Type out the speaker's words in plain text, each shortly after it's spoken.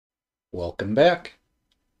Welcome back.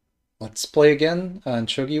 Let's play again on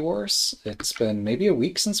Shogi Wars. It's been maybe a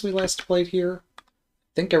week since we last played here. I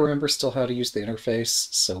think I remember still how to use the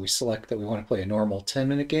interface, so we select that we want to play a normal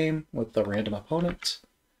 10-minute game with a random opponent.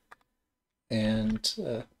 And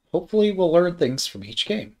hopefully we'll learn things from each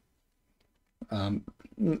game. Um,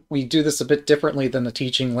 we do this a bit differently than the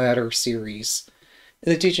Teaching Ladder series.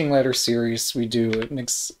 In the Teaching Ladder series, we do an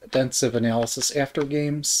extensive analysis after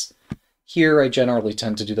games. Here, I generally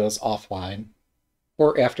tend to do those offline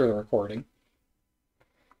or after the recording.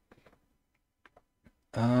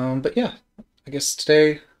 But yeah, I guess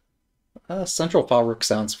today Central File Rook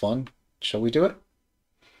sounds fun. Shall we do it?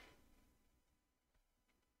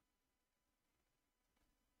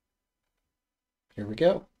 Here we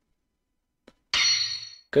go.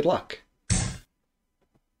 Good luck.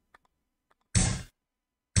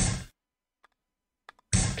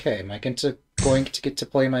 Okay, am I going to get to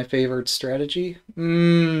play my favored strategy?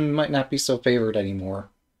 Might not be so favored anymore.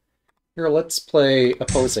 Here, let's play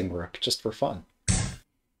opposing rook, just for fun.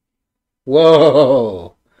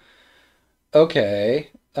 Whoa! Okay,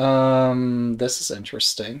 this is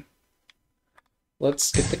interesting.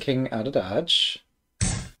 Let's get the king out of dodge.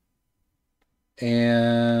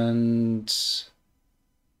 And...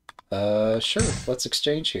 sure, let's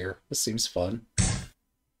exchange here. This seems fun.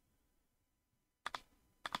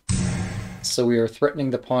 So we are threatening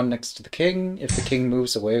the pawn next to the king. If the king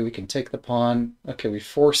moves away, we can take the pawn. Okay, we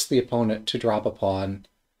force the opponent to drop a pawn,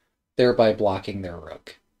 thereby blocking their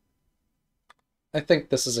rook. I think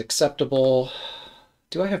this is acceptable.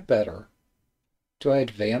 Do I have better? Do I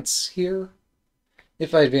advance here?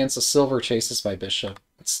 If I advance, a silver chases my bishop.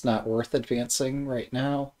 It's not worth advancing right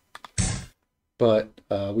now. But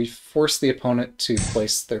we force the opponent to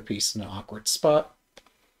place their piece in an awkward spot.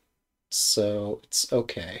 So it's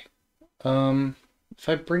okay. If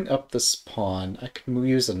I bring up this pawn, I can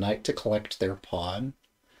use a knight to collect their pawn.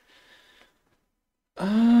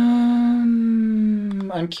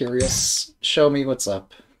 I'm curious. Show me what's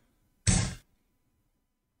up.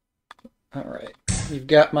 Alright, you've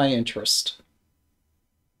got my interest.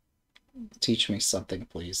 Teach me something,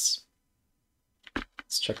 please.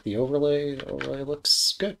 Let's check the overlay. The overlay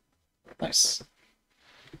looks good. Nice.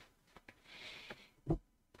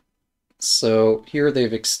 So here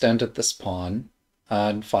they've extended this pawn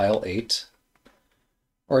on file 8.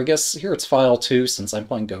 Or I guess here it's file 2 since I'm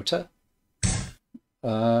playing Gota.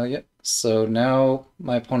 Yep. So now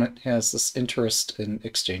my opponent has this interest in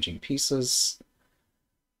exchanging pieces.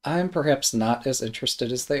 I'm perhaps not as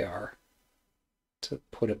interested as they are, to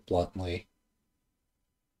put it bluntly.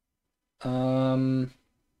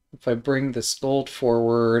 If I bring this gold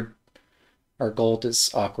forward, our gold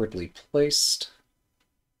is awkwardly placed.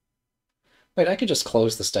 Wait, I could just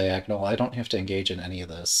close this diagonal. I don't have to engage in any of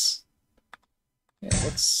this. Yeah,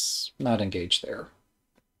 let's not engage there.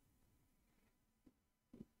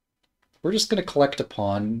 We're just going to collect a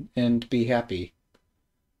pawn and be happy.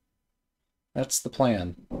 That's the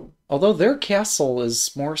plan. Although their castle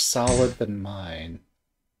is more solid than mine.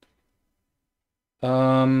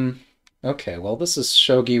 Okay, well this is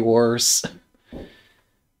Shogi Wars.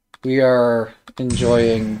 We are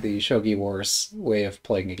enjoying the Shogi Wars way of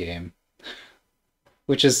playing a game,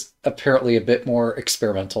 which is apparently a bit more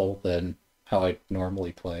experimental than how I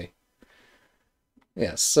normally play.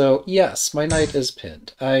 Yes, so yes, my knight is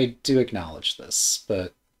pinned. I do acknowledge this,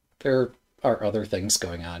 but there are other things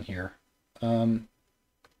going on here.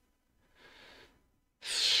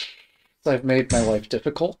 I've made my life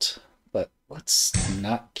difficult, but let's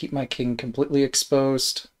not keep my king completely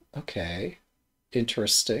exposed. Okay,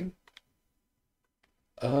 interesting.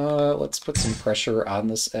 Let's put some pressure on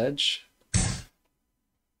this edge.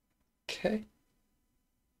 Okay.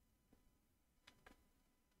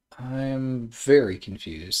 I'm very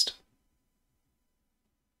confused.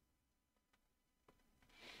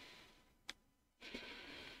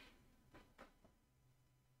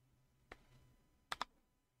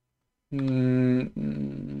 Oh,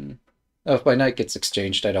 if my knight gets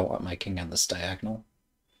exchanged, I don't want my king on this diagonal.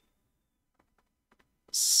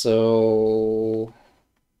 So...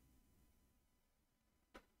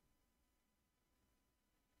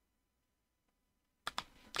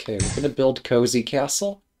 Okay, we're going to build Cozy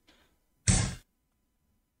Castle.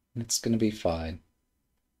 It's going to be fine.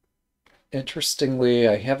 Interestingly,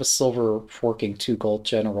 I have a silver forking 2 gold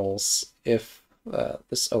generals if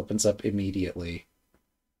this opens up immediately.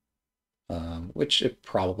 Which it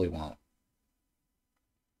probably won't.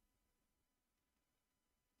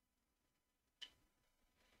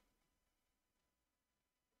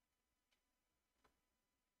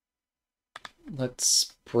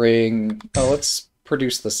 Let's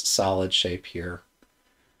produce this solid shape here.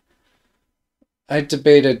 I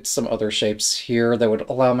debated some other shapes here that would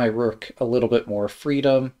allow my rook a little bit more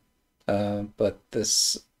freedom, but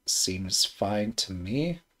this seems fine to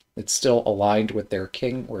me. It's still aligned with their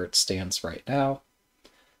king where it stands right now.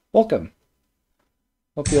 Welcome.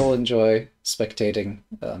 Hope you'll enjoy spectating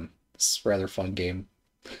this rather fun game.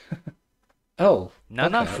 Oh,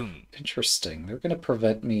 7 okay. 分。Interesting. They're going to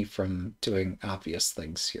prevent me from doing obvious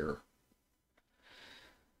things here.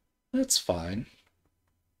 That's fine.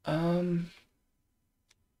 Um,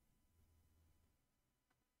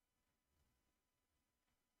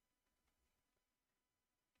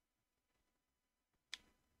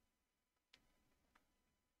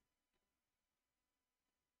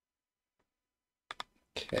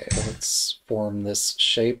 okay, let's form this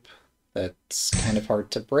shape that's kind of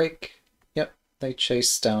hard to break. Yep, they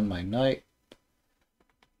chase down my knight,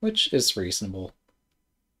 which is reasonable.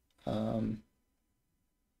 Um,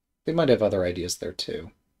 they might have other ideas there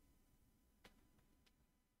too.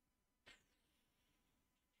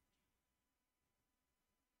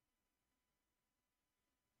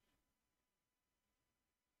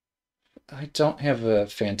 I don't have a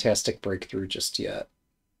fantastic breakthrough just yet.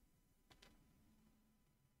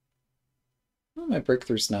 Well, my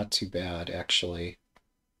breakthrough's not too bad, actually.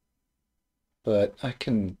 But I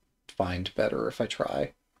can find better if I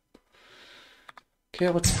try. Okay,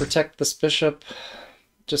 let's protect this bishop,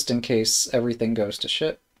 just in case everything goes to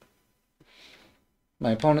shit.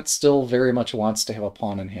 My opponent still very much wants to have a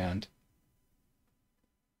pawn in hand.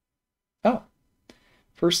 Oh,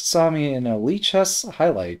 first saw me in a Lichess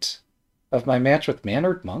highlight of my match with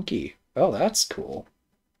Mannered Monkey. Oh, that's cool.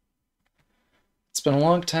 It's been a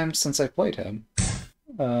long time since I played him.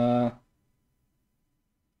 Uh,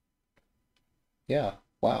 yeah,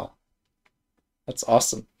 wow. That's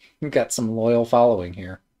awesome. We've got some loyal following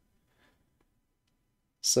here.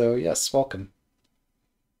 So, yes, welcome.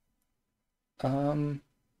 Um,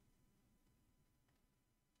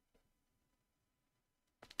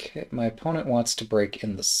 okay, my opponent wants to break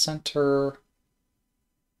in the center.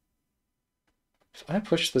 If I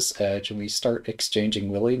push this edge and we start exchanging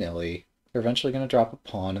willy-nilly, they're eventually going to drop a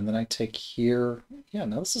pawn, and then I take here. Yeah,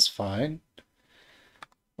 no, this is fine.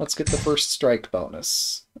 Let's get the first strike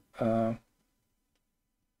bonus.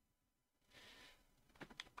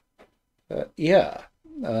 Yeah.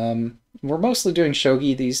 We're mostly doing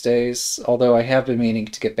shogi these days, although I have been meaning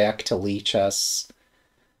to get back to Lee chess,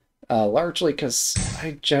 largely because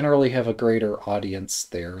I generally have a greater audience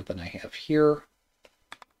there than I have here.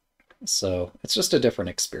 So it's just a different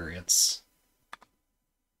experience.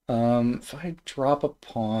 If I drop a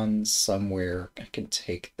pawn somewhere, I can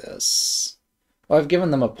take this. Well, I've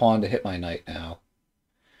given them a pawn to hit my knight now.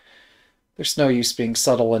 There's no use being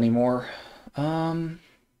subtle anymore. Um,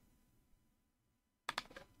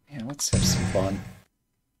 yeah, let's have some fun.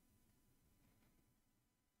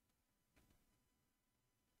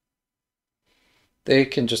 They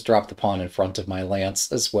can just drop the pawn in front of my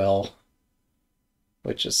lance as well,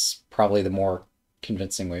 which is probably the more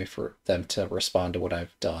convincing way for them to respond to what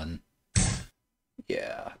I've done.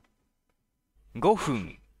 Yeah. 5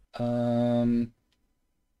分。Um,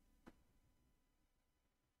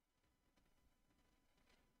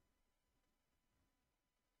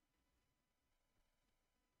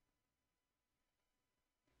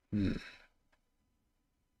 hmm.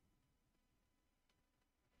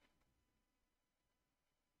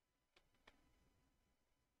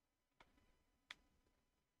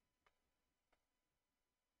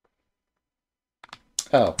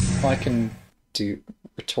 Oh, well, I can do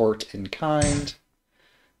retort in kind.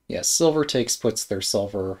 Yeah, silver takes puts their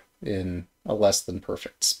silver in a less than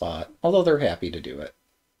perfect spot, although they're happy to do it.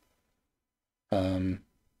 Um,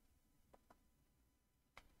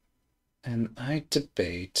 and I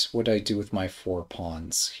debate what I do with my 4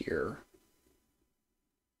 pawns here.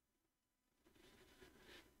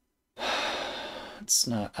 It's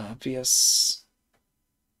not obvious.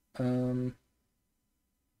 Um,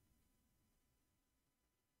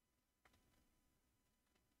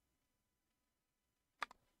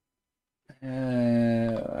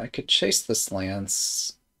 I could chase this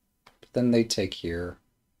lance, but then they take here.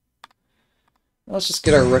 Let's just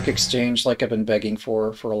get our rook exchange like I've been begging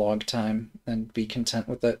for a long time and be content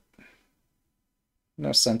with it.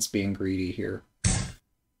 No sense being greedy here.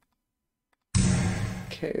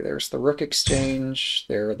 Okay, there's the rook exchange.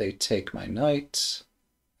 There they take my knight,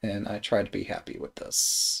 and I try to be happy with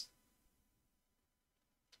this.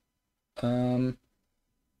 Um,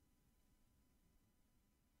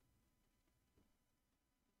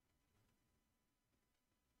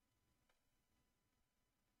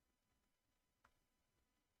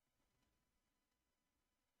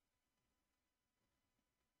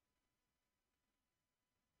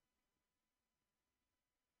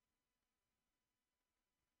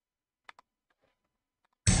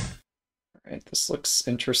 Alright, this looks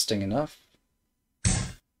interesting enough.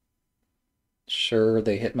 Sure,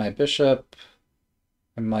 they hit my bishop.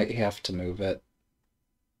 I might have to move it.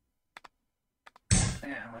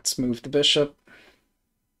 Yeah, let's move the bishop.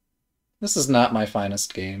 This is not my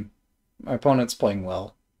finest game. My opponent's playing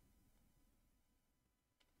well.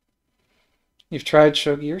 You've tried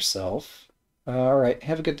Shogi yourself. Alright,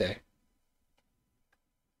 have a good day.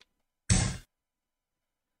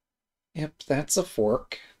 Yep, that's a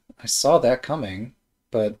fork. I saw that coming,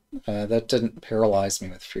 but that didn't paralyze me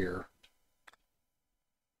with fear.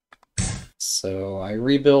 So I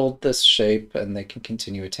rebuild this shape and they can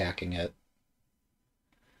continue attacking it.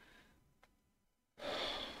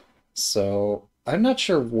 So I'm not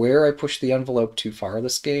sure where I pushed the envelope too far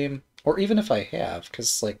this game, or even if I have,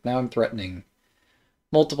 because like now I'm threatening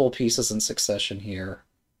multiple pieces in succession here.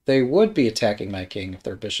 They would be attacking my king if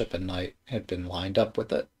their bishop and knight had been lined up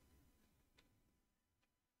with it.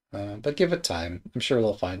 But give it time. I'm sure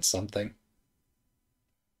they'll find something.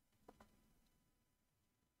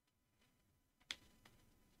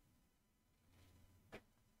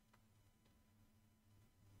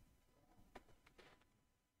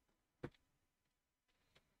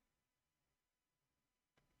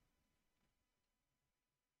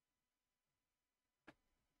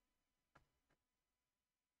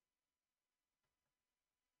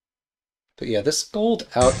 But yeah, this gold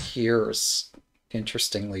out here is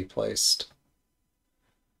interestingly placed.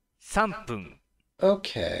 3分、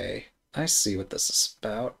Okay, I see what this is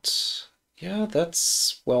about. Yeah,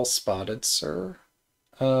 that's well spotted, sir.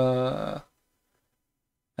 My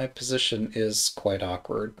position is quite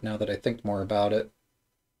awkward now that I think more about it.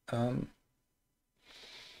 All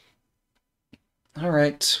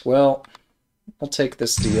right, well, I'll take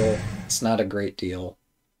this deal. It's not a great deal.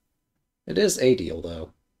 It is a deal,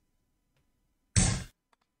 though.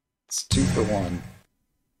 It's 2-for-1.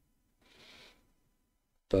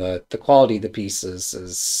 But the quality of the pieces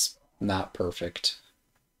is not perfect.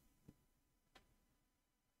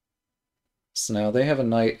 So now they have a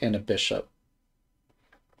knight and a bishop.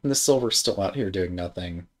 And the silver's still out here doing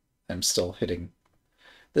nothing. I'm still hitting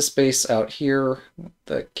this base out here,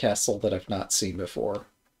 the castle that I've not seen before.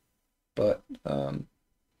 But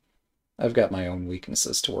I've got my own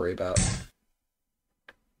weaknesses to worry about.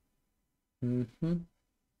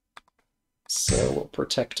 So we'll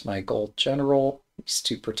protect my gold general. These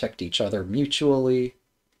two protect each other mutually.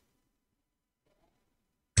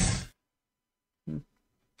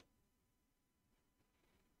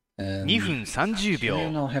 And 2分30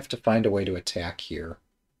 then 秒。 I'll have to find a way to attack here.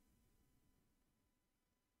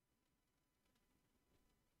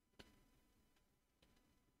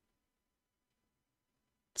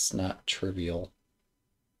 It's not trivial.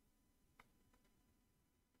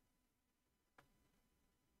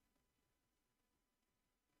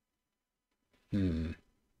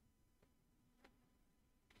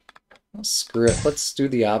 Well, screw it. Let's do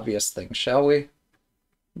the obvious thing, shall we?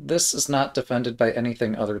 This is not defended by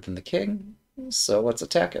anything other than the king, so let's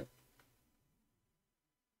attack it.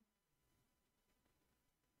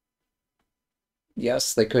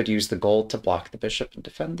 Yes, they could use the gold to block the bishop and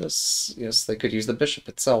defend this. Yes, they could use the bishop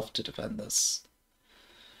itself to defend this.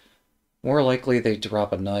 More likely they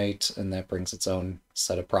drop a knight, and that brings its own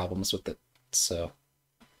set of problems with it, so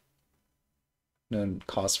no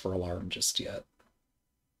cause for alarm just yet.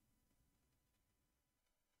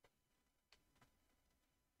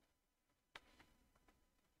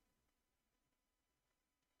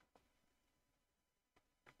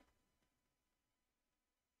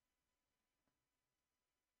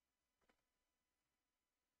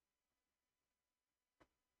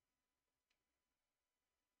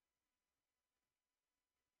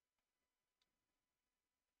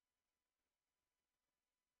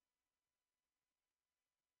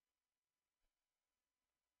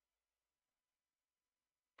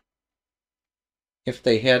 If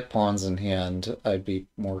they had pawns in hand, I'd be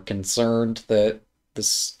more concerned that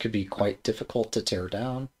this could be quite difficult to tear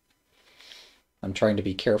down. I'm trying to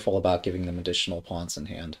be careful about giving them additional pawns in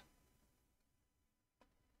hand.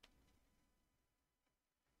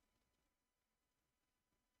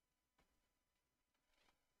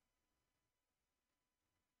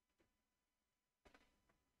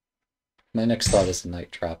 My next thought is a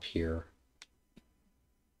knight drop here.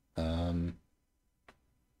 2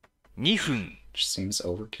分、 Which seems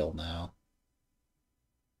overkill now.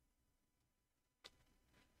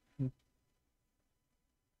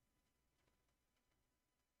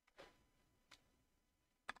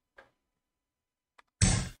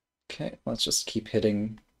 Okay, let's just keep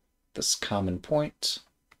hitting this common point.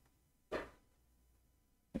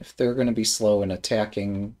 If they're going to be slow in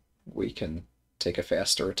attacking, we can take a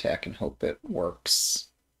faster attack and hope it works.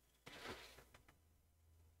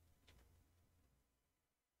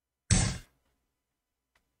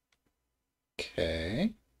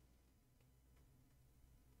 Okay.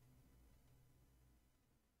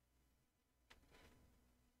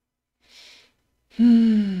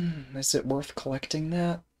 Is it worth collecting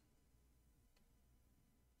that?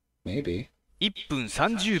 Maybe. 1分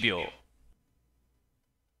30秒。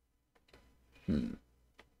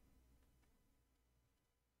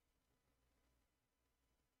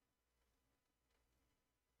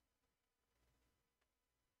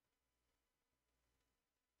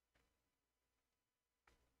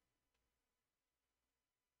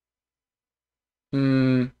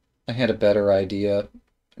Hmm. I had a better idea.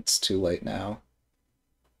 It's too late now.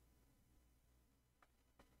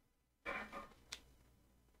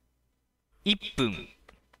 1分。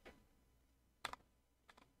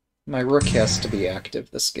My rook has to be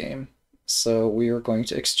active this game, so we are going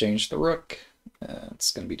to exchange the rook.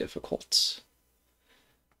 It's going to be difficult.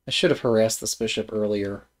 I should have harassed this bishop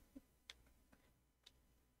earlier,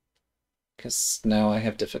 because now I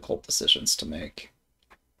have difficult decisions to make.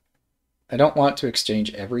 I don't want to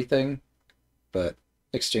exchange everything, but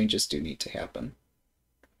exchanges do need to happen.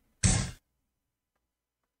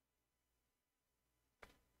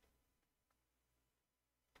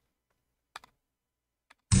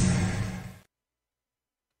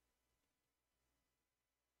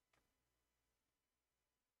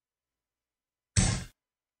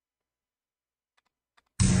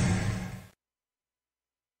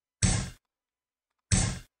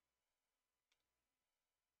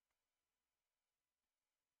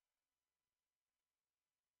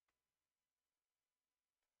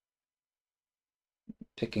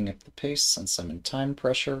 Picking up the pace since I'm in time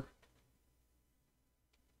pressure.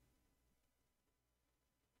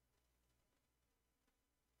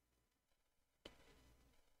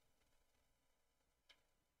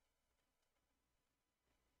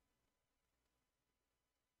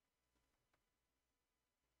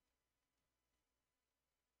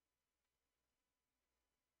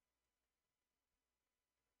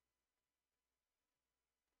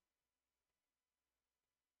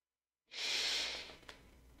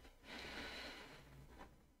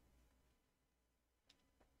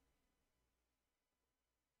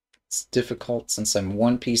 It's difficult since I'm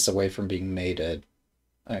one piece away from being mated.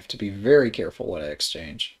 I have to be very careful what I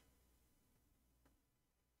exchange.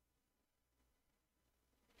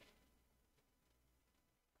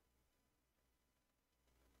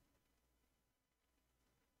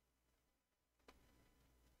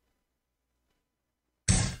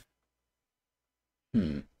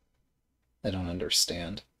 I don't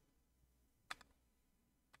understand.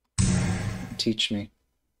 Teach me.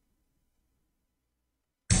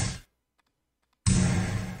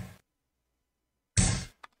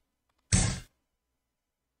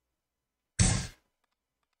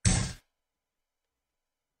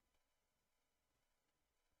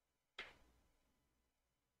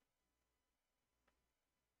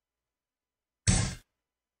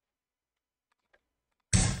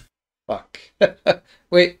 Fuck.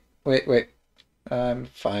 Wait. I'm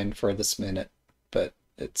fine for this minute, but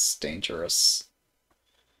it's dangerous.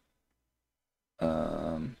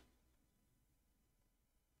 I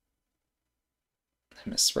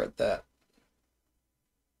misread that.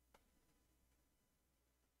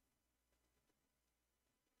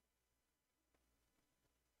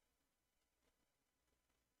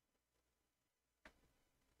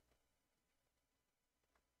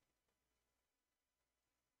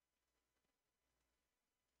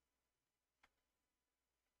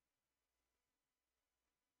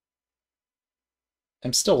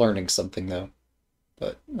 I'm still learning something though,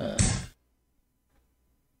 but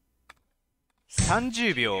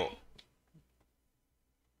 30秒。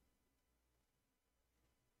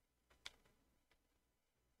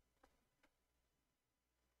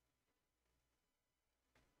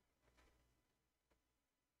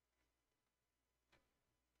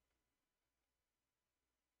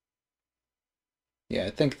yeah, I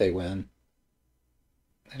think they win.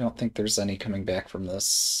 I don't think there's any coming back from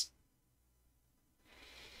this.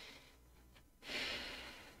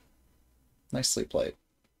 Nicely played.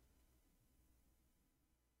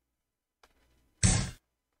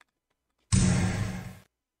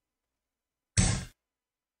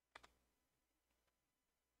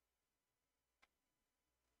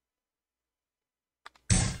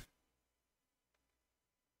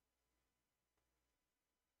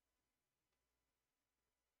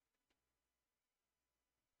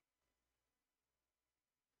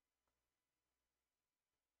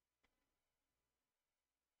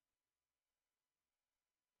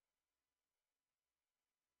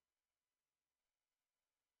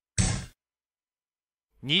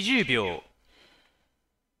 20秒。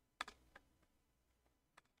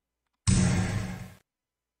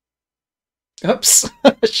Oops.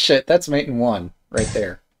 Shit, that's mate in one right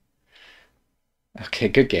there. Okay,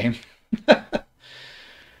 good game.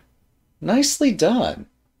 Nicely done.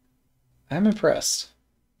 I'm impressed.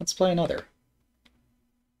 Let's play another.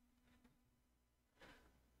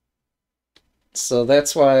 So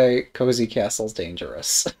that's why Cozy Castle's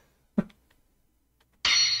dangerous.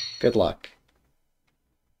 Good luck.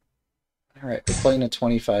 Alright, we're playing a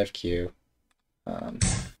 25Q. Um,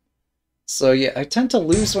 so yeah, I tend to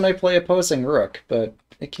lose when I play opposing rook, but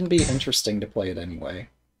it can be interesting to play it anyway.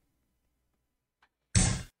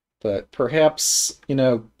 But perhaps,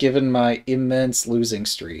 given my immense losing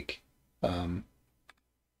streak, um,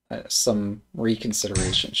 some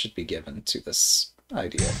reconsideration should be given to this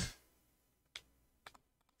idea.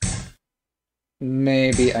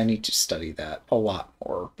 Maybe I need to study that a lot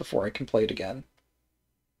more before I can play it again.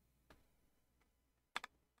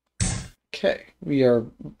 Okay, we are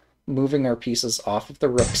moving our pieces off of the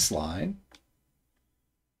rook's line.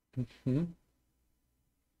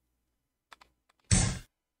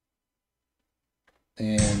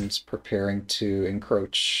 And preparing to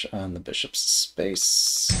encroach on the bishop's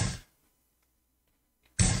space.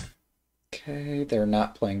 Okay, they're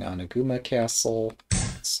not playing Anaguma Castle.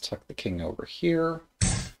 Let's tuck the king over here.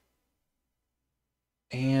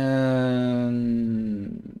 And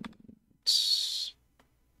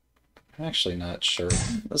I'm actually not sure.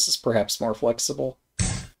 This is perhaps more flexible.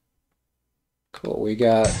 Cool, we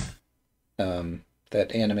got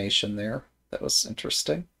that animation there. That was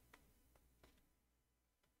interesting.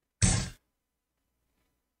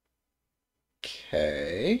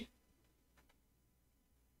 Okay.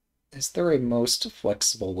 Is there a most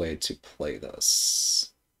flexible way to play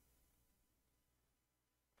this?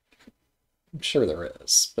 I'm sure there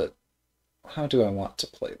is, but how do I want to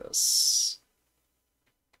play this?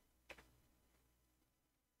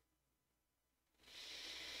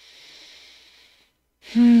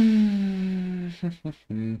 Yeah,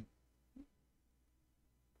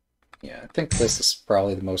 I think this is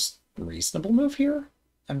probably the most reasonable move here.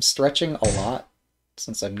 I'm stretching a lot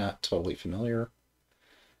since I'm not totally familiar.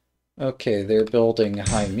 Okay, they're building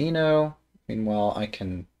High Mino. Meanwhile, I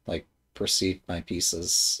can, proceed my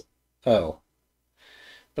pieces. Oh.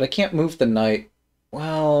 But I can't move the knight.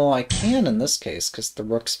 Well, I can in this case, because the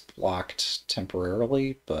rook's blocked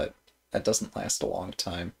temporarily, but that doesn't last a long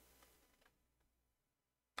time.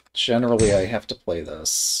 Generally, I have to play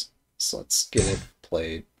this, so let's get it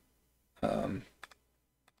played. Now,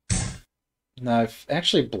 I've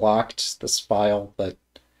actually blocked this file, but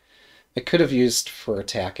I could have used for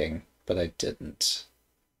attacking, but I didn't.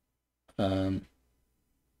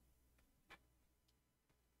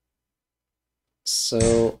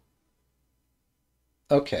 So,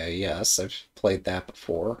 okay, yes, I've played that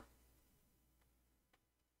before.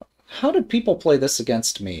 How did people play this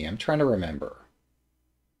against me? I'm trying to remember.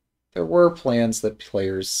 There were plans that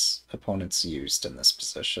opponents used in this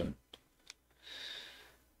position.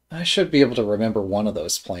 I should be able to remember one of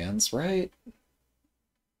those plans, right?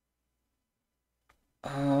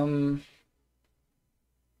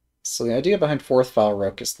 So the idea behind fourth file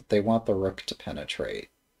rook is that they want the rook to penetrate.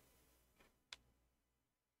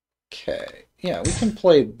 Okay, yeah, we can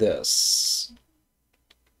play this.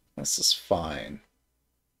 This is fine.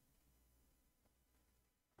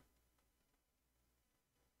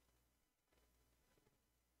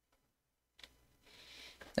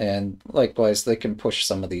 And likewise, they can push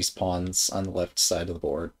some of these pawns on the left side of the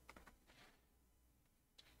board.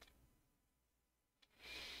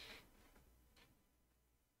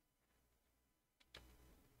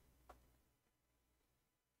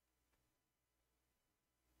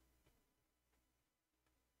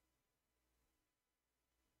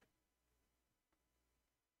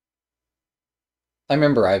 I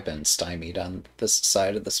remember I've been stymied on this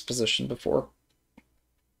side of this position before.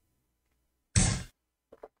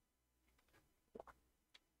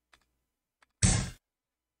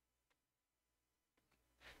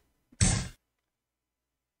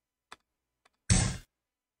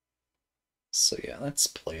 So yeah, that's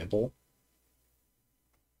playable.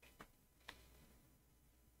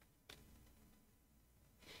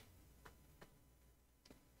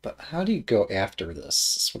 But how do you go after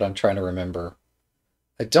this? Is what I'm trying to remember.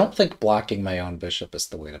 I don't think blocking my own bishop is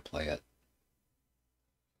the way to play it.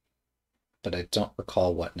 But I don't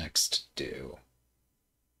recall what next to do.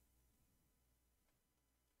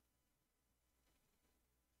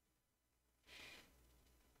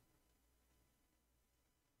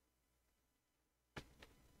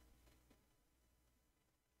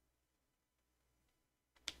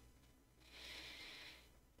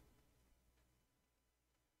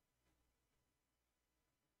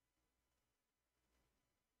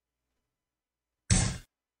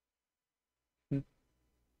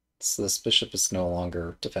 So this bishop is no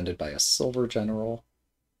longer defended by a silver general.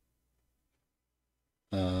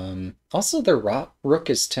 Also, their rook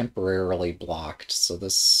is temporarily blocked, so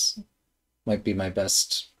this might be my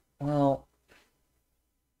best. Well,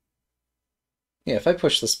 yeah, if I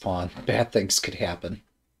push this pawn, bad things could happen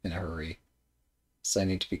in a hurry. So I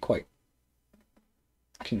need to be quite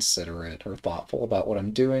considerate or thoughtful about what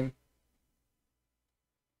I'm doing.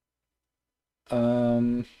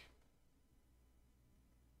 I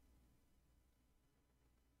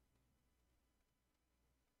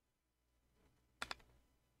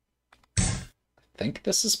think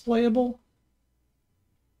this is playable.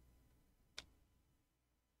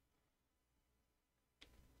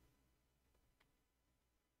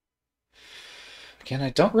 Again,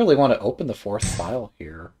 I don't really want to open the fourth file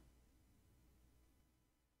here.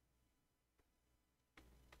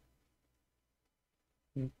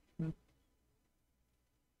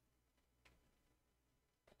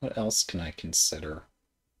 What else can I consider?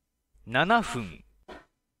 7分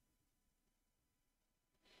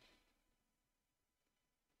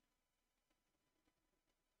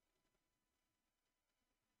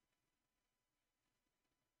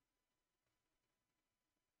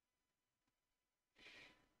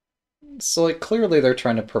So, like, clearly they're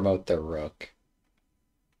trying to promote their rook.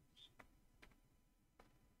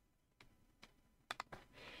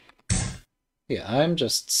 Yeah, I'm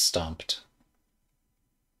just stumped.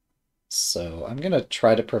 So I'm gonna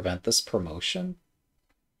try to prevent this promotion.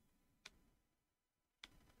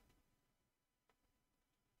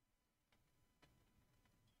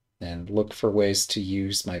 And look for ways to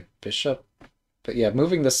use my bishop. But yeah,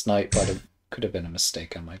 moving this knight could have been a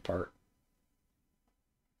mistake on my part.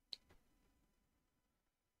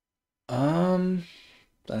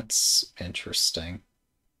 That's interesting.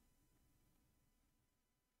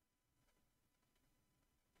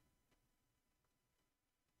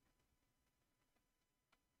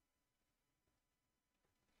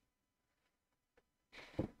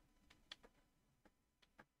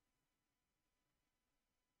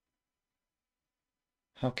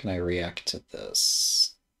 How can I react to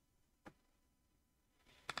this?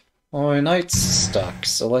 Oh, my knight's stuck,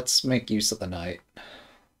 so let's make use of the knight.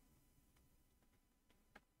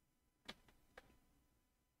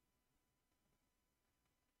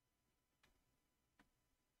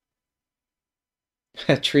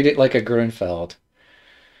 Treat it like a Grunfeld.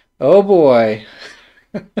 Oh boy.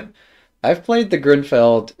 I've played the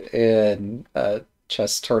Grunfeld in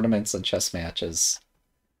chess tournaments and chess matches.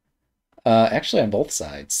 Actually, on both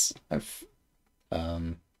sides.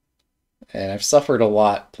 Um, and I've suffered a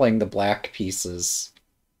lot playing the black pieces.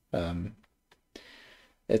 Um,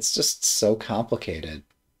 it's just so complicated.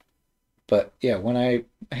 But yeah, when I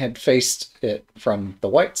had faced it from the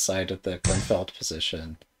white side of the Grunfeld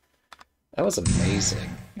position, that was amazing.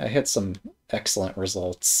 I had some excellent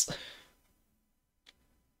results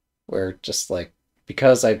where just like,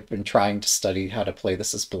 because I've been trying to study how to play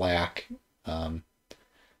this as black, um,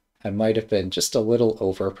 I might have been just a little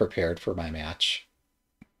over-prepared for my match.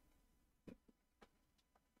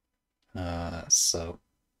 So,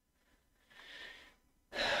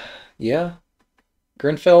 yeah.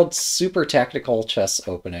 Grunfeld's super tactical chess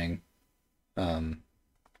opening. Um,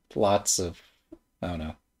 Lots of, I don't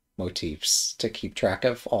know, motifs to keep track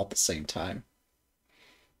of all at the same time.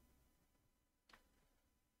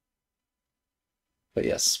 But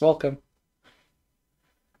yes, welcome.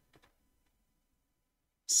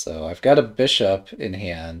 So I've got a bishop in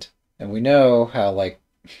hand, and we know how, like,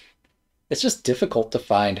 it's just difficult to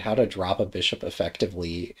find how to drop a bishop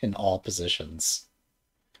effectively in all positions.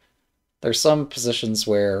 There's some positions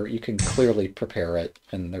where you can clearly prepare it,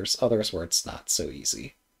 and there's others where it's not so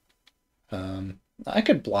easy. I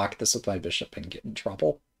could block this with my bishop and get in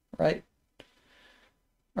trouble, right?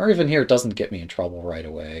 Or even here, it doesn't get me in trouble right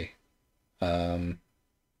away.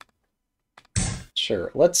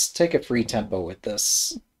 Sure, let's take a free tempo with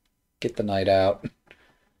this. Get the knight out.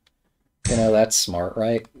 You know, that's smart,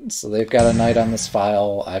 right? So they've got a knight on this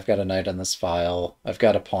file, I've got a knight on this file, I've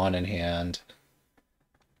got a pawn in hand.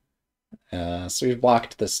 So we've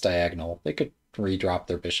blocked this diagonal. They could redrop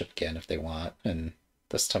their bishop again if they want, and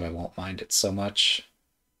this time I won't mind it so much.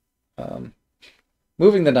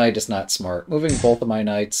 Moving the knight is not smart. Moving both of my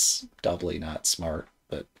knights, doubly not smart,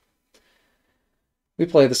 but we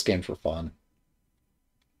play this game for fun.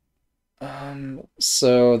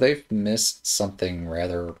 So they've missed something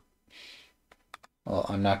rather... Well,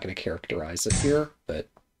 I'm not going to characterize it here, but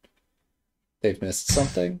they've missed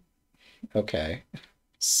something. Okay,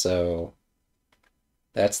 so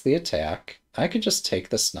that's the attack. I could just take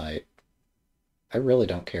this knight. I really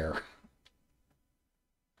don't care.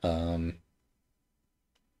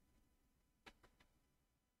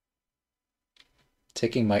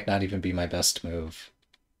 Taking might not even be my best move.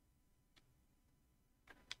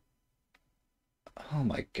 Oh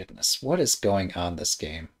my goodness, what is going on this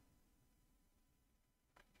game?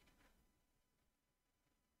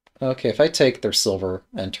 Okay, if I take their silver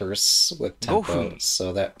enters with 5 tempo, 分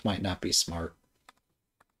so that might not be smart.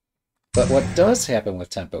 But what does happen with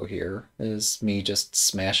tempo here is me just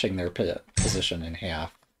smashing their position in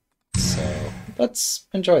half. So let's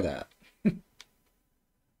enjoy that.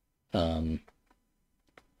 um,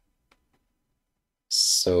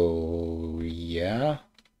 so yeah,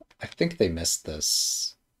 I think they missed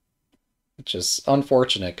this, which is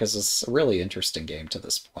unfortunate because it's a really interesting game to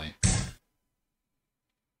this point.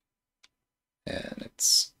 And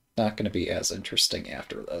it's not going to be as interesting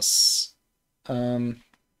after this.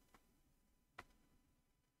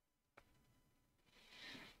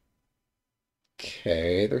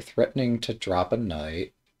 Okay, they're threatening to drop a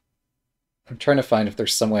knight. I'm trying to find if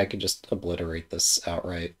there's some way I can just obliterate this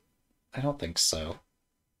outright. I don't think so.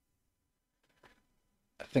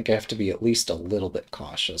 I think I have to be at least a little bit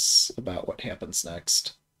cautious about what happens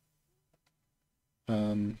next.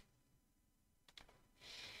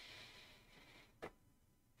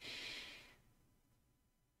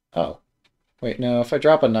 Oh, wait, no, if I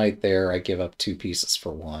drop a knight there, I give up 2 pieces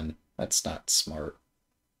for 1. That's not smart.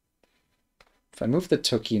 If I move the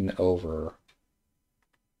Tokin over,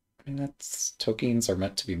 I mean, Tokens are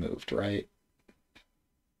meant to be moved, right?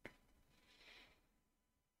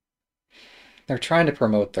 They're trying to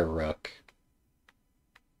promote their rook.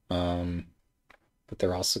 But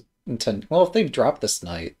they're also well, if they've dropped this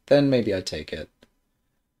knight, then maybe I take it.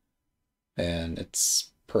 And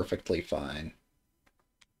it's perfectly fine.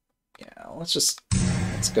 Yeah, let's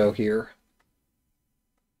go here.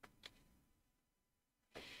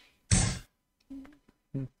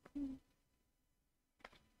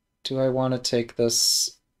 Do I want to take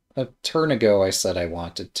this? A turn ago I said I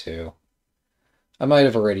wanted to. I might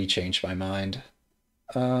have already changed my mind.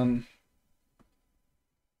 Oh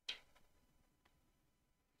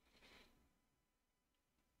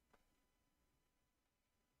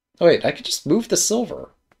wait, I could just move the silver.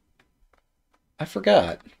 I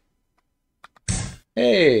forgot.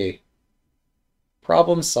 Hey!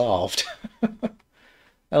 Problem solved.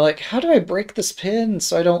 How do I break this pin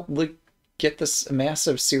so I don't get this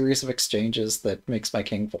massive series of exchanges that makes my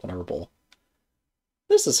king vulnerable?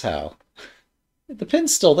 This is how. The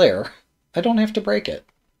pin's still there. I don't have to break it.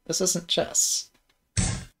 This isn't chess.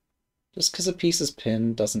 Just because a piece is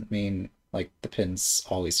pinned doesn't mean, the pin's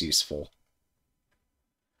always useful.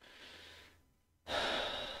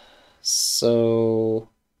 So...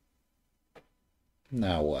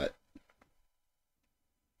 now what?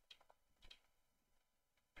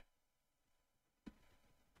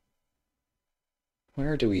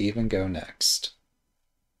 Where do we even go next?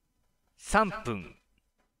 3分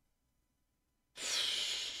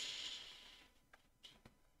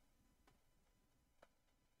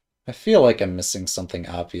I feel like I'm missing something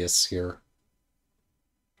obvious here.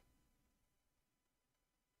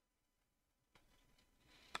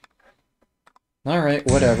 Alright,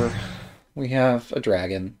 whatever. We have a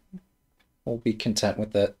dragon. We'll be content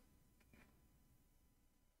with it.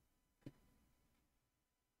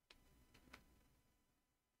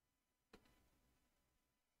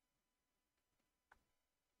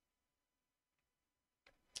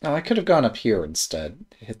 Oh, I could have gone up here instead.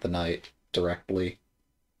 Hit the knight directly.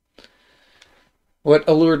 What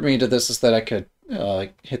allured me to this is that I could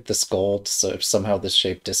hit this gold, so if somehow this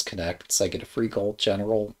shape disconnects, I get a free gold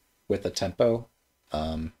general with a tempo.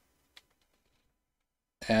 And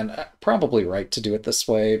probably right to do it this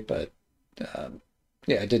way, but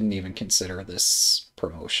yeah, I didn't even consider this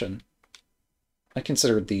promotion. I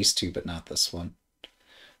considered these two, but not this one.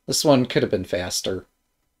 This one could have been faster,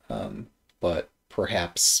 but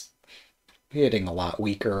perhaps hitting a lot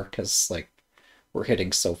weaker because, we're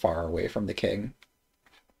hitting so far away from the king.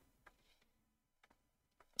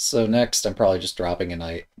 So next, I'm probably just dropping a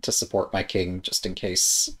knight to support my king, just in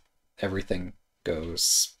case everything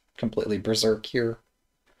goes completely berserk here.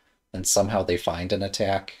 And somehow they find an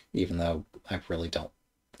attack, even though I really don't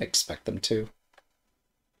expect them to.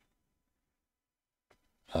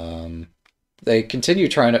 They continue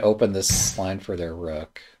trying to open this line for their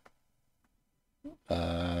rook.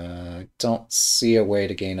 Don't see a way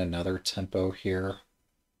to gain another tempo here.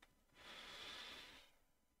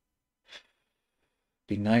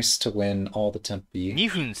 Be nice to win all the tempi. 2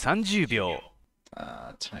分30秒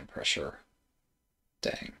Time pressure.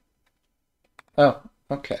 Dang. Oh,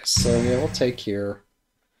 okay. So yeah, we'll take here.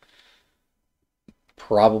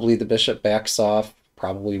 Probably the bishop backs off.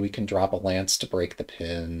 Probably we can drop a lance to break the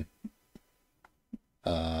pin.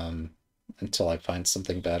 until I find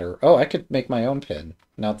something better. Oh, I could make my own pin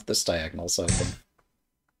now that this diagonal's open.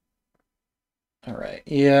 Alright,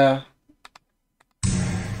 yeah.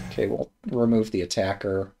 Okay, we'll remove the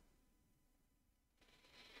attacker.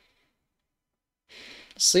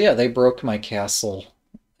 So yeah, they broke my castle,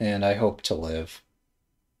 and I hope to live.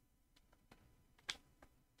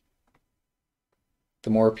 The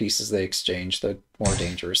more pieces they exchange, the more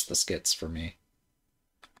dangerous this gets for me.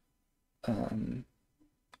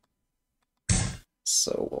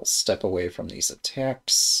 So we'll step away from these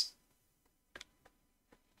attacks.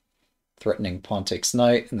 Threatening pawn takes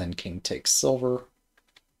knight, and then king takes silver.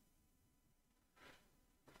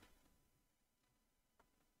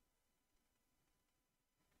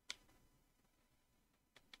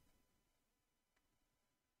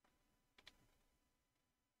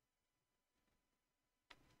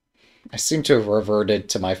 I seem to have reverted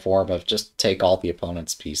to my form of just take all the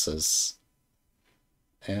opponent's pieces.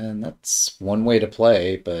 And that's one way to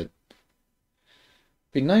play, but it'd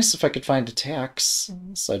be nice if I could find attacks,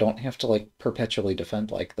 so I don't have to, like, perpetually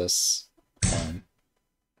defend like this.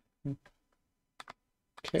 Okay,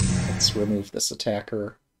 let's remove this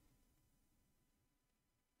attacker.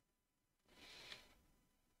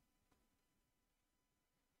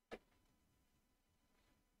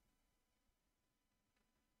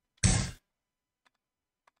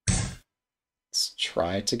 Let's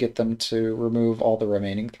try to get them to remove all the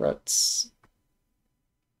remaining threats.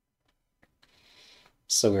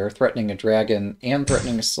 So we are threatening a dragon and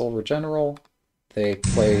threatening a silver general. They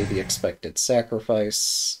play the expected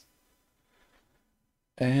sacrifice.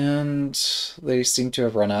 And they seem to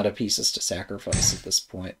have run out of pieces to sacrifice at this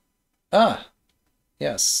point. Ah!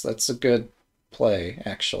 Yes, that's a good play,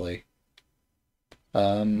 actually.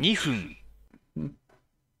 2分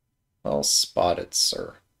Well spotted,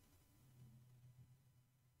 sir.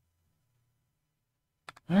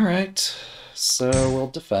 Alright, so we'll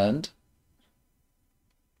defend.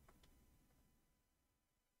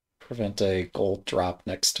 Prevent a gold drop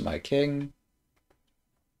next to my king.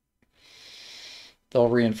 They'll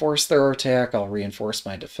reinforce their attack, I'll reinforce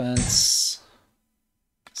my defense.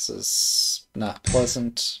 This is not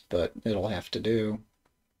pleasant, but it'll have to do.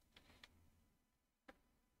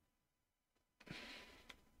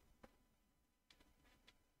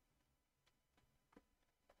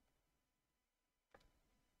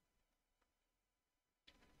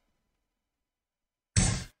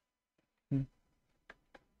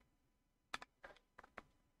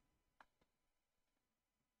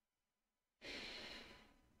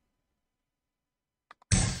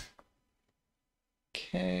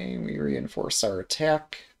 Okay, we reinforce our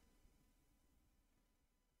attack.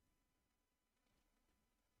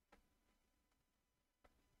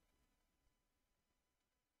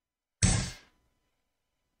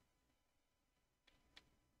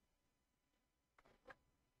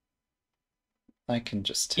 I can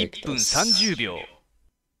just 1 take 分 this. 30秒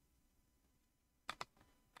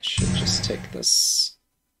I should just take this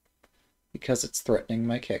because it's threatening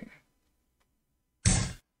my king.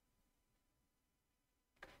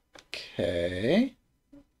 Okay.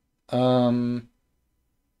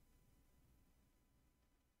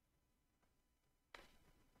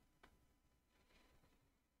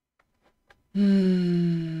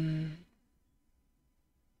 Hmm.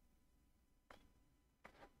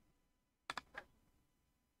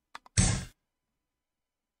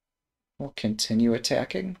 We'll continue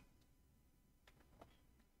attacking.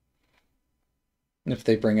 If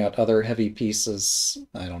they bring out other heavy pieces,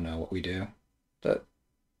 I don't know what we do.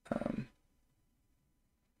 But,1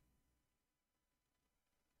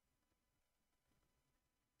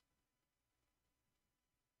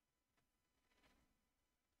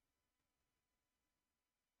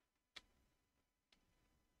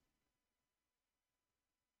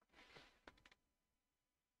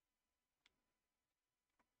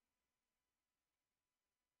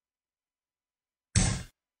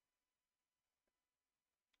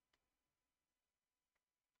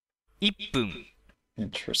分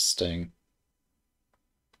interesting.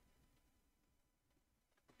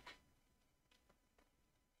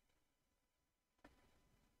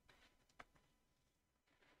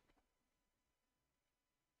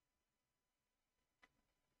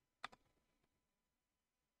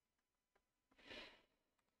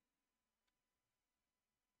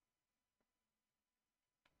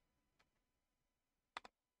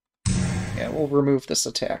 Yeah, we'll remove this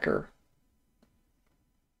attacker.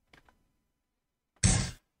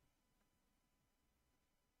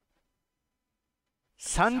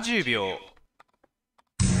 30秒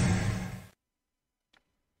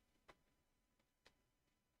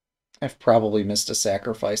I've probably missed a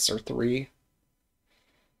sacrifice or three.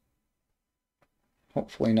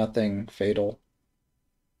 Hopefully nothing fatal.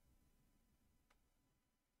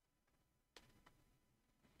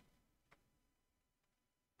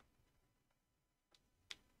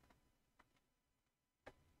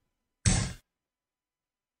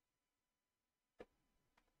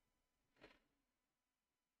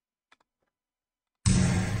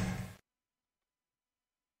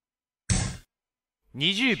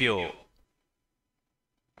 $20.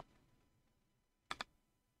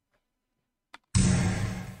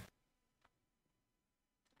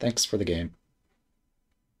 Thanks for the game.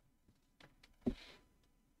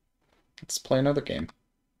 Let's play another game.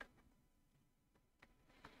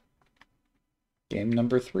 Game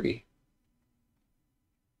number 3.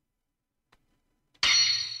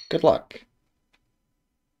 Good luck.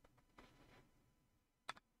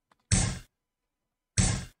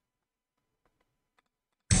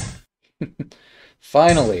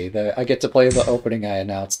 Finally, I get to play the opening I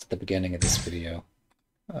announced at the beginning of this video.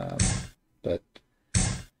 But,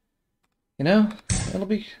 you know,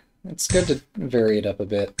 it's good to vary it up a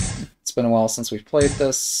bit. It's been a while since we've played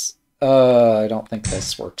this. I don't think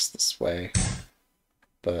this works this way.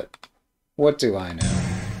 But, what do I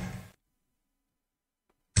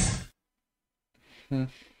know?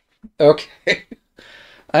 Okay.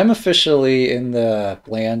 I'm officially in the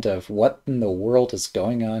land of what in the world is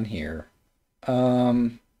going on here.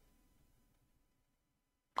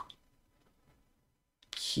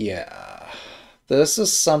 Yeah. This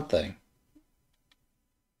is something.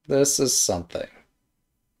 This is something.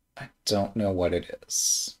 I don't know what it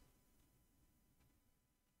is.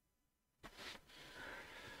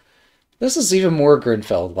 This is even more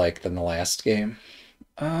Grinfeld-like than the last game.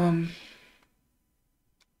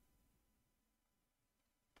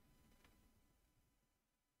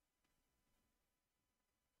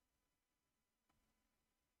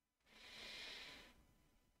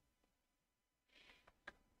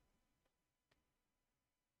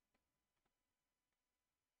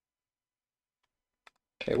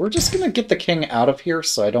 Okay, we're just gonna get the king out of here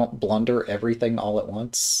so I don't blunder everything all at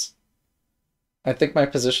once. I think my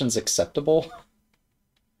position's acceptable.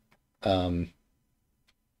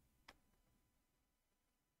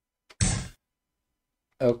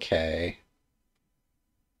 Okay.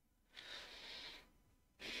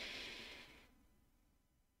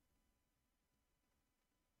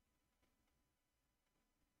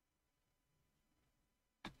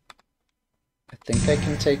 I think I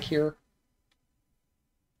can take here.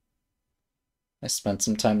 I spent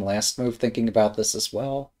some time last move thinking about this as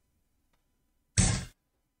well.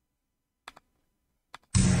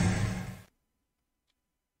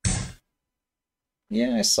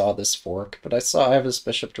 Yeah, I saw this fork, but I have his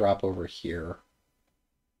bishop drop over here,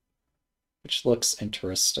 which looks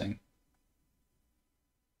interesting.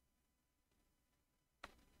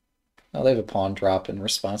 Oh, they have a pawn drop in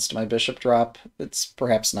response to my bishop drop. It's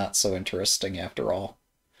perhaps not so interesting after all.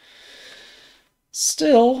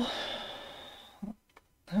 Still,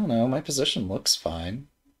 I don't know, my position looks fine.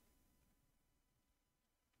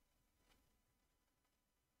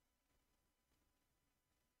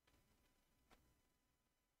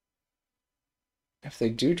 If they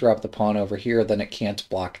do drop the pawn over here, then it can't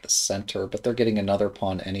block the center, but they're getting another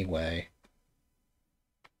pawn anyway.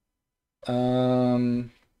 Yeah,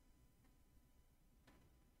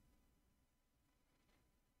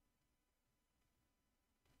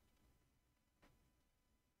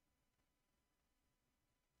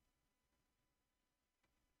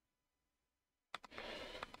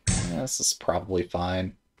 this is probably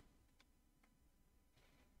fine.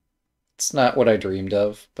 It's not what I dreamed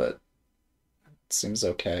of, but it seems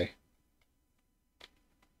okay.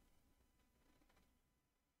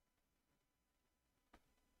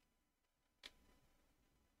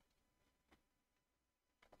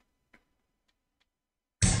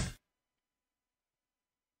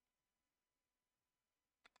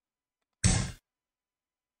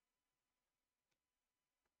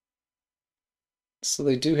 So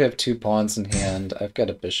they do have 2 pawns in hand. I've got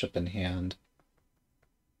a bishop in hand.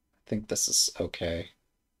 I think this is okay.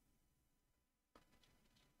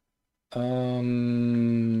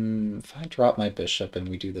 If I drop my bishop and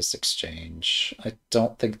we do this exchange, I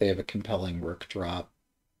don't think they have a compelling rook drop.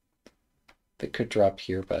 They could drop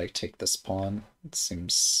here, but I take this pawn. It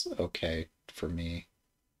seems okay for me.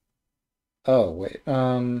 Oh, wait.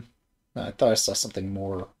 I thought I saw something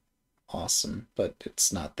more awesome, but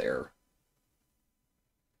it's not there.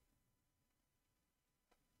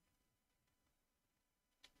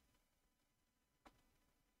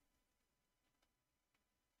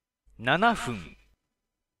 $7 分。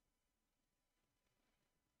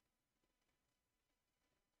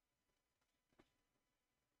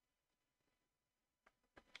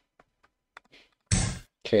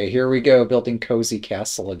Okay, here we go, building Cozy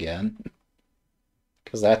Castle again.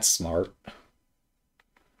 Because that's smart.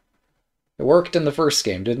 It worked in the first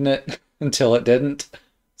game, didn't it? Until it didn't.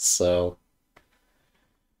 So,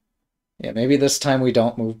 yeah, maybe this time we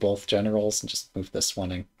don't move both generals and just move this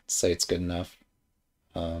one and say it's good enough.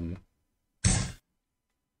 Um,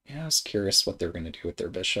 yeah, I was curious what they're going to do with their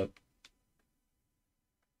bishop.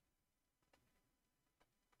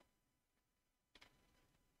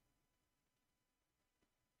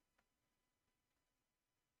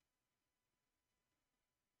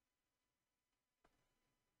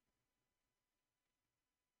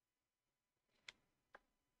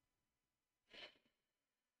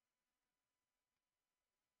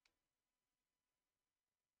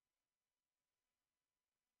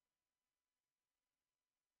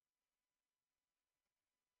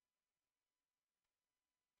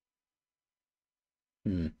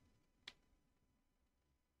 Hmm.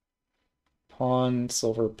 Pawn,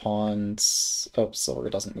 silver pawns. Oh, silver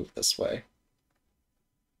doesn't move this way.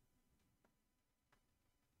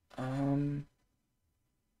 Um,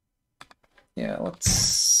 yeah,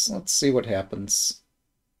 let's see what happens.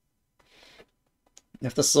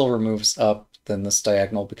 If the silver moves up, then this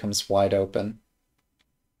diagonal becomes wide open.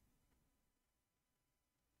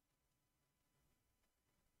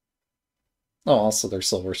 Oh, also their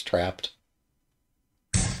silver's trapped.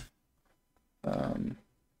 Um,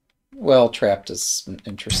 well, trapped is an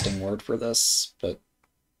interesting word for this, but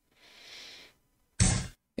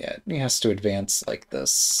yeah, he has to advance like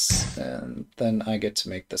this, and then I get to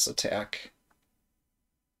make this attack.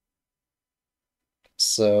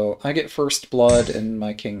 So I get first blood, and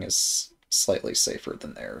my king is slightly safer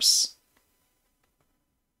than theirs.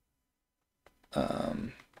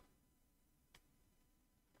 Um,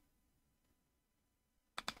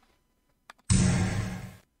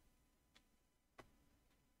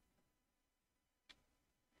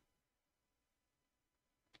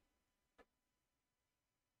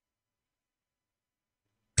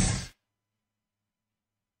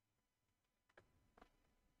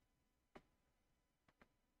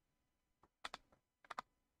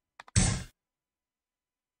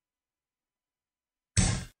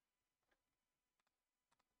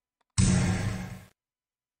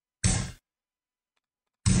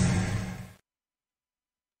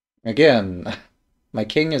 again, my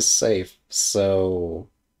king is safe, so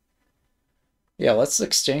yeah, let's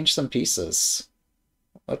exchange some pieces.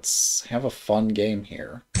 Let's have a fun game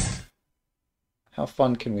here. How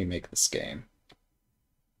fun can we make this game?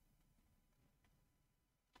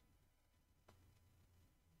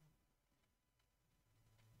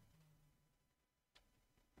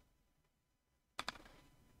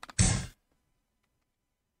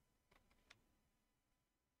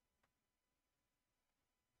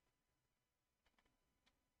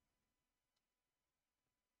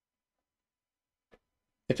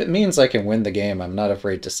 If it means I can win the game, I'm not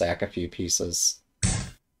afraid to sack a few pieces.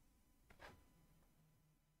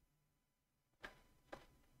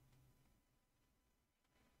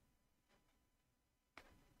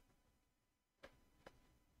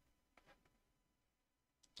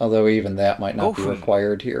 Although even that might not be 5分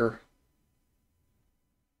required here.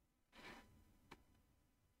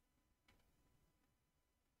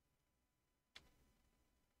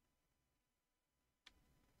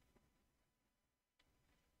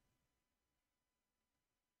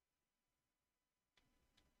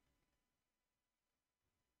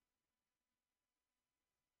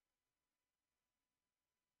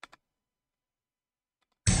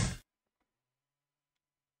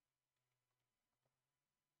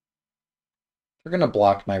 They're gonna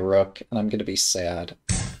block my rook, and I'm gonna be sad.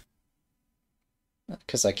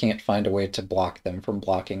 Because I can't find a way to block them from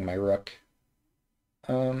blocking my rook.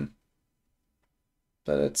 Um,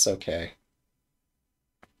 but it's okay.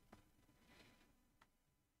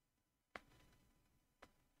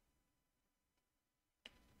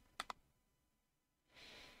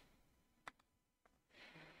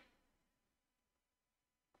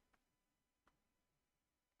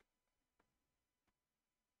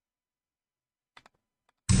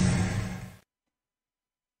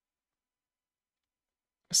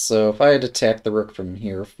 So if I had attacked the rook from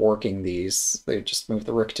here, forking these, they'd just move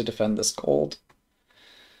the rook to defend this gold.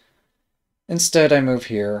 Instead, I move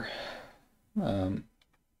here. Um,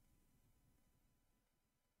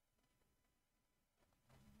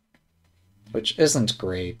 which isn't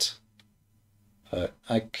great, but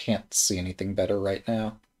I can't see anything better right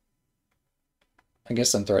now. I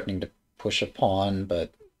guess I'm threatening to push a pawn,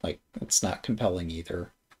 but like it's not compelling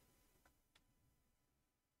either.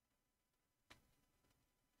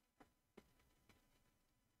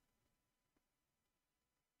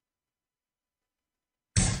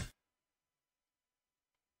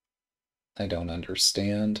 I don't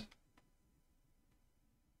understand.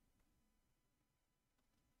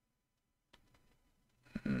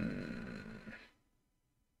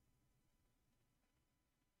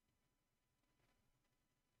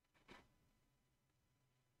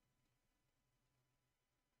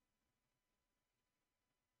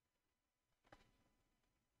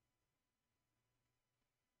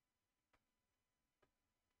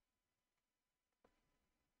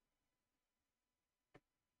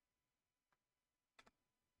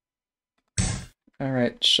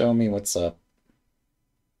 Alright, show me what's up.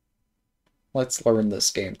 Let's learn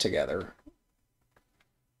this game together.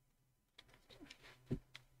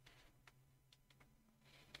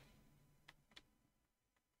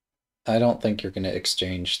 I don't think you're going to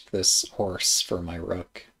exchange this horse for my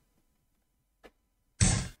rook.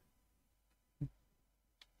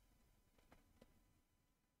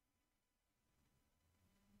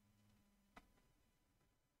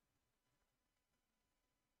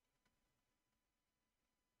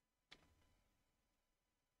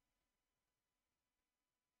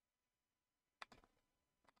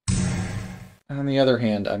 On the other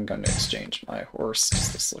hand, I'm going to exchange my horse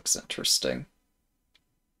because this looks interesting.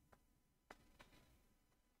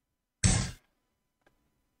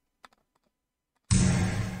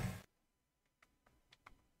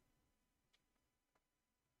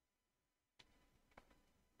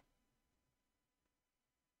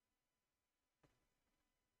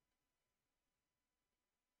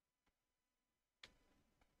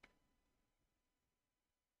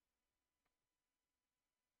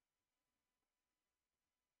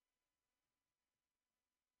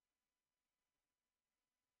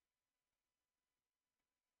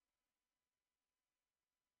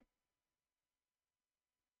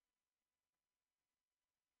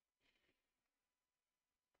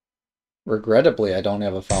 Regrettably, I don't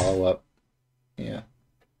have a follow-up. Yeah.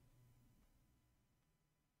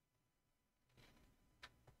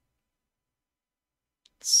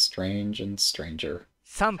 Strange and stranger.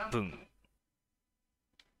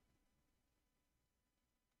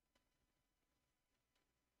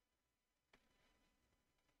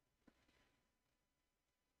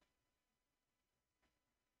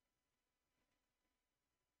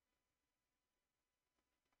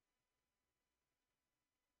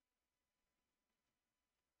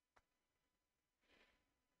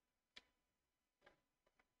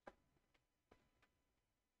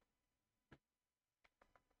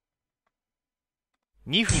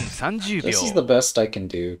 3分 2分30 This is the 秒 best I can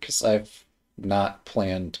do because I've not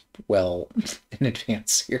planned well in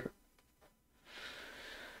advance here.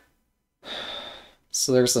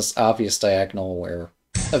 So there's this obvious diagonal where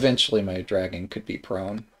eventually my dragon could be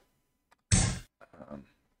prone.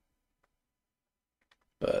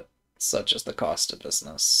 But such is the cost of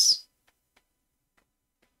business.2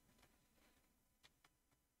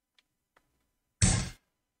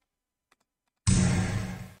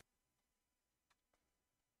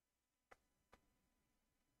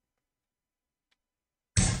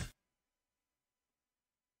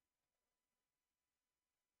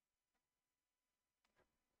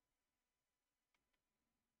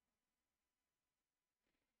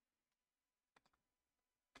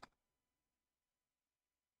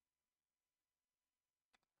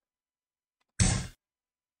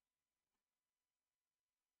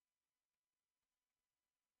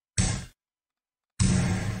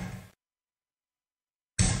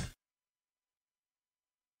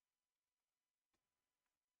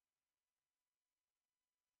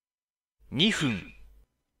分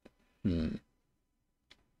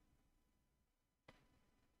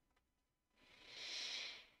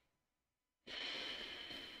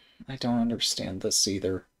I don't understand this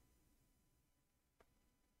either.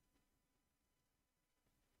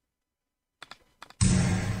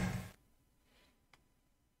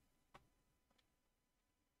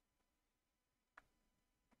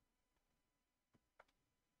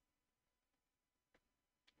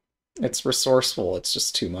 It's resourceful, it's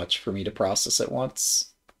just too much for me to process at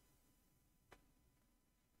once.1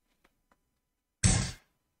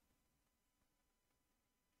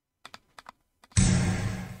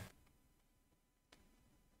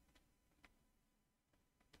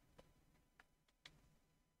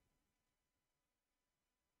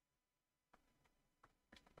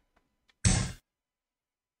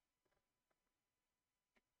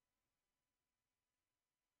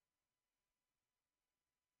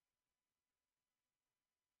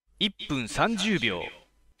分30秒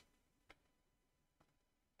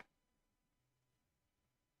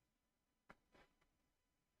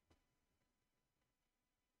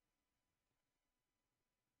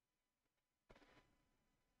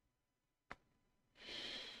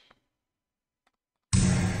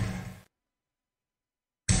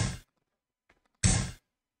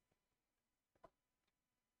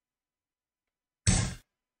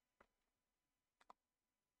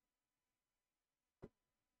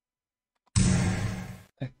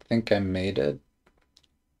think I'm mated.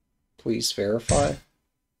 Please verify.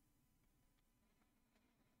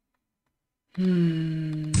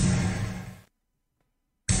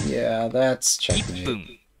 Yeah, that's 1 checkmate.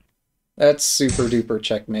 分 That's super duper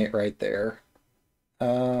checkmate right there.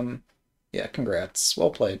 Yeah, congrats. Well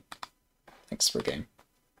played. Thanks for game.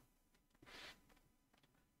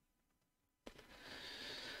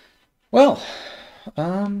 Well,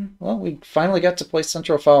 we finally got to play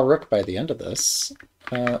Central File Rook by the end of this.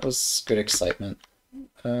 It was good excitement.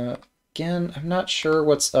 Again, I'm not sure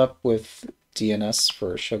what's up with DNS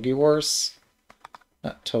for Shogi Wars.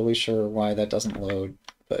 Not totally sure why that doesn't load,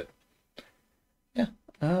 but yeah,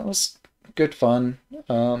 it was good fun.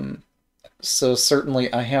 So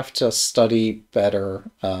certainly I have to study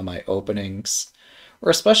better my openings, or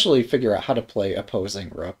especially figure out how to play opposing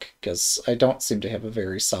rook, because I don't seem to have a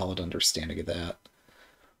very solid understanding of that.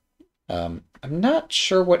 I'm not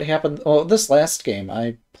sure what happened. Well, this last game,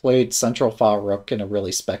 I played Central File Rook in a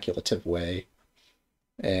really speculative way,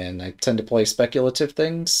 and I tend to play speculative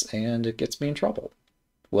things, and it gets me in trouble.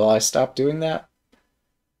 Will I stop doing that?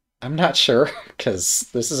 I'm not sure, because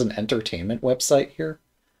this is an entertainment website here.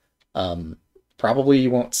 Probably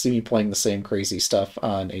you won't see me playing the same crazy stuff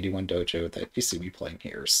on 81 Dojo that you see me playing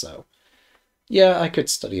here, so yeah, I could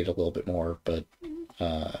study it a little bit more, but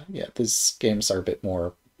yeah, these games are a bit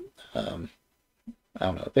more, I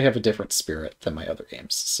don't know, they have a different spirit than my other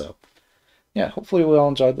games, so yeah, hopefully we'll all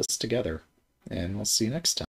enjoy this together, and we'll see you next time.